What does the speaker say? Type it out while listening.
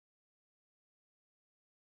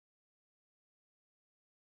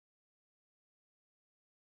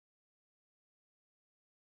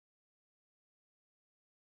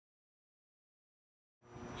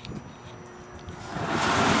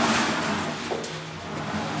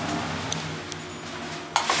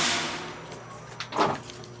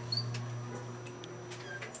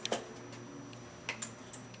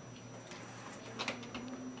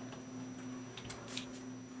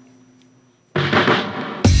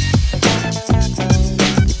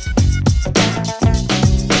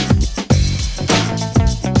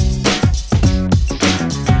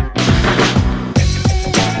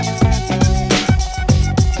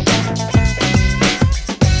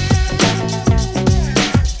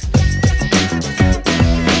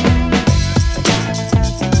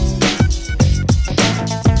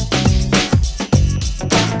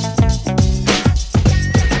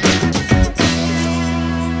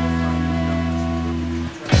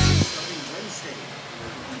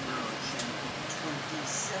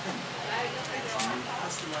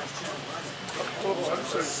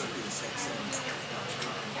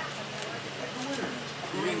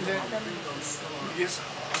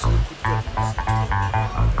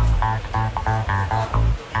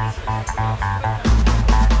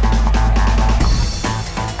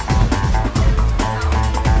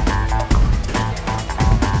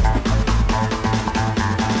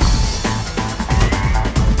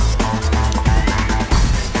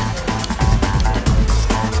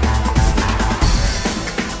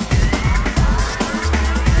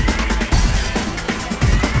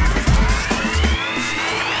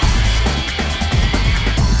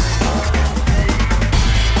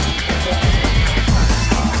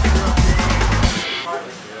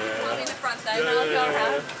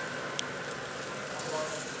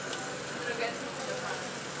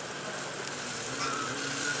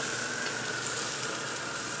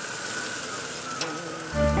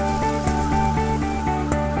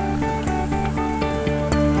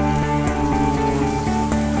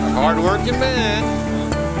Hard-working man.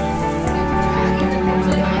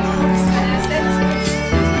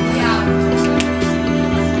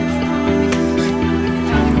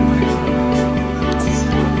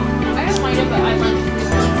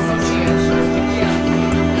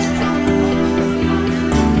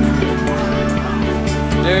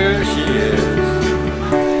 There she is.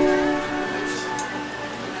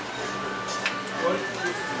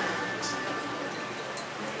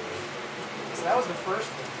 So that was the first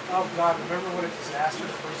one. Oh God, remember what a disaster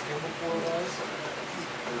the first gimbal pour was?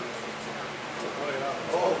 Oh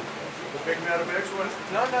yeah. Oh, the big Metamix one?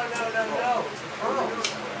 No. It's the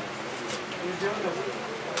pearls. We were doing it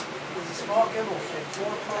was a small gimbal and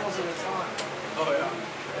 4 pearls at a time. Oh yeah.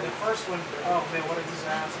 And the first one, oh man, what a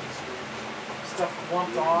disaster. Stuff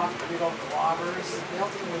lumped off, big old globbers. They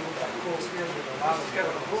ultimately looked like cool spears with a lot of It's kind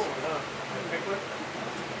of cool, huh? Pickler?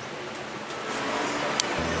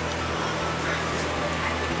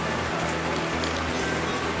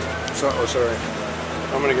 So, oh, sorry.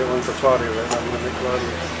 I'm going to get one for Claudia right now. I'm going to make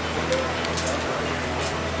Claudia.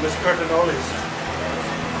 Miss Cardinales.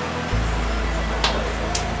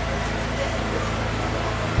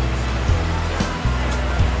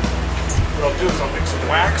 What I'll do is I'll mix some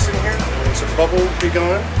wax in here and some bubble bee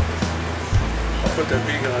gun. I'll put that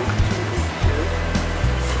bee gun here.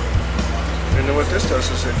 And then what this does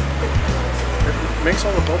is it makes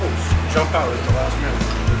all the bubbles jump out at the last minute.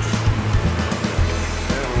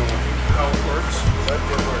 I don't know how it works, but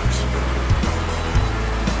it works.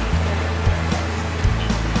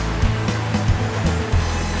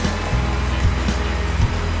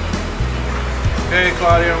 Hey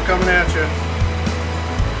Claudia, I'm coming at you.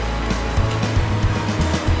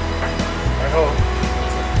 I hope.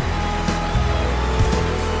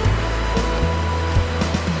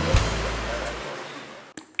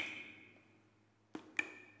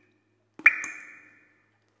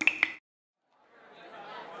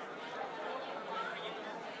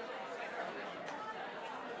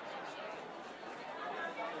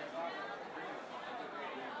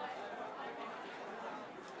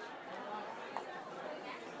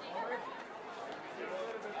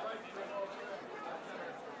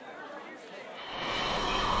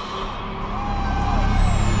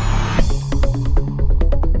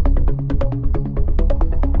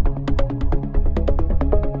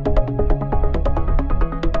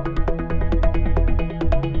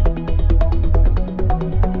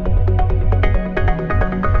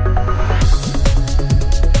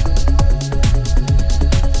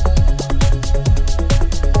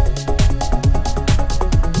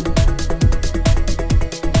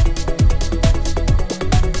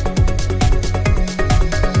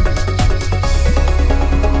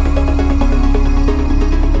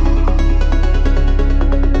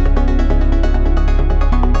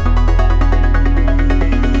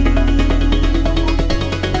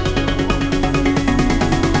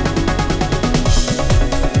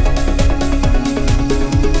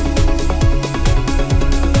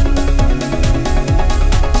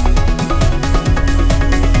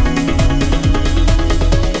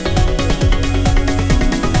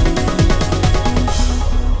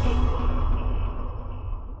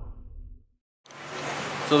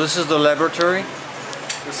 So this is the laboratory?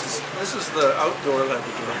 This is the outdoor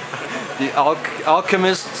laboratory. The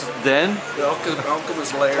alchemist's den? The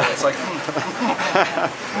alchemist lair. It's like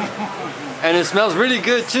And it smells really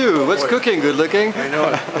good too. What's cooking good looking? I know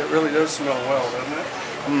it really does smell well, doesn't it?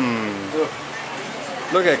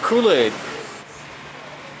 Look at Kool-Aid.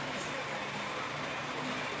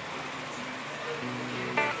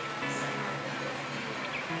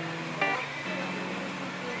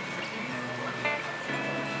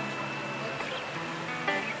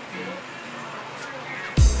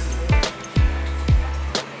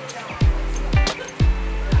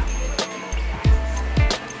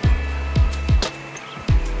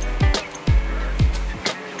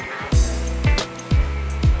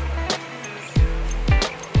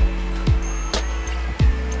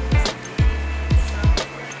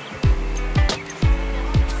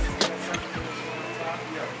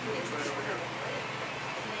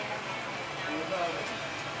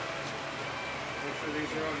 sure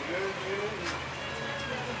these are on good,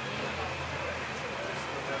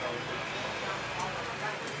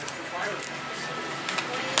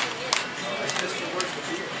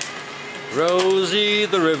 Rosie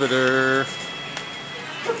the Riveter.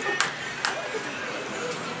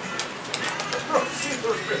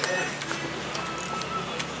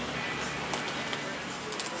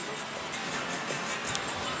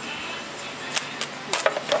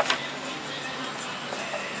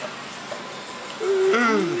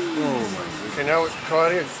 Okay, now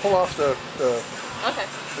Claudia, pull off the Okay.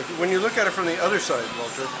 when you look at it from the other side,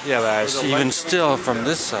 Walter. Yeah, but I There's a see light even coming still through from there.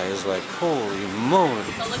 this side is like, holy moly.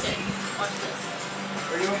 So look at it. Watch this.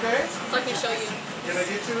 Are you okay? So I can show you. Can I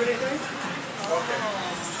get you anything? Okay.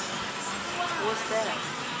 What's that?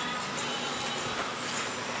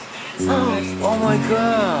 Oh my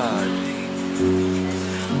god.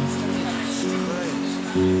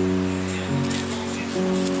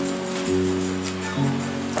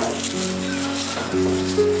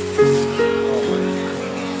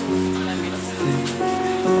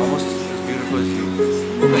 Almost as beautiful as you.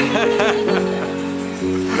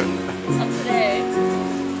 Up today.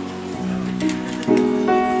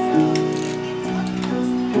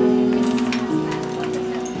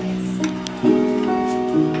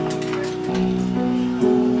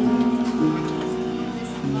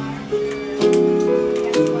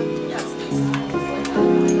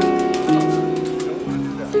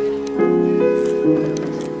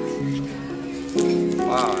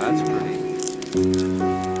 Wow, that's pretty.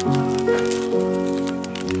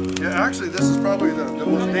 Yeah, actually, this is probably the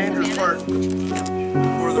most dangerous part for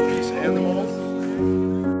the piece and the mold.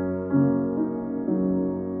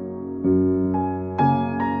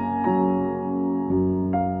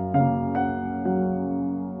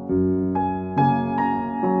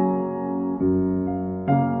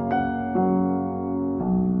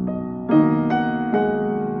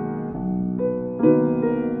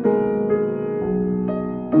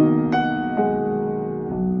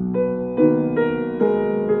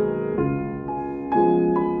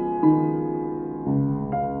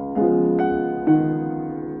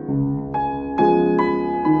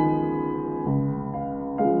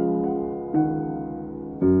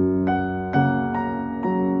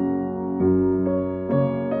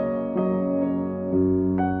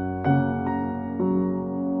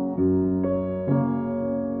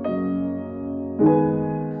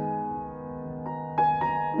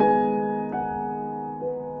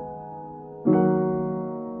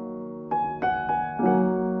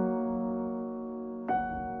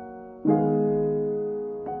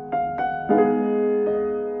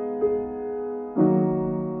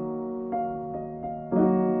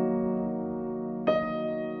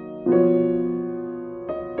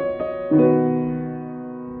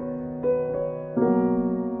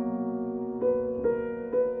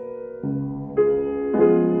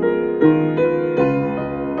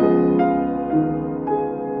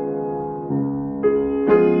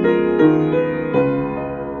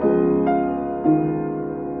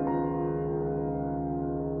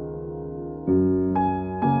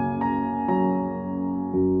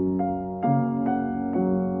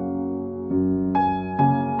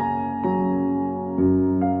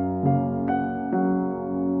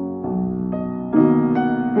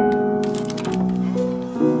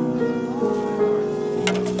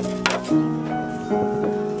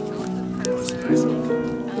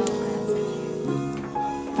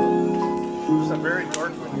 It's a very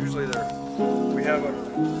dark one. Usually we have a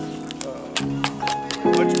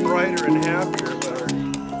much brighter and happier,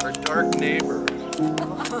 but our dark neighbor.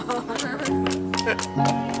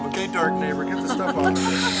 Okay, dark neighbor, get the stuff off of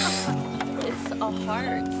there. It's a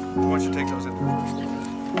heart. Why don't you take those in there first?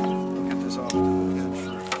 Get this off the edge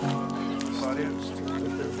first. Claudia?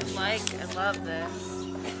 Mike, I love this.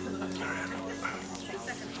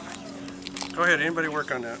 Go ahead, anybody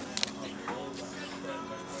work on that?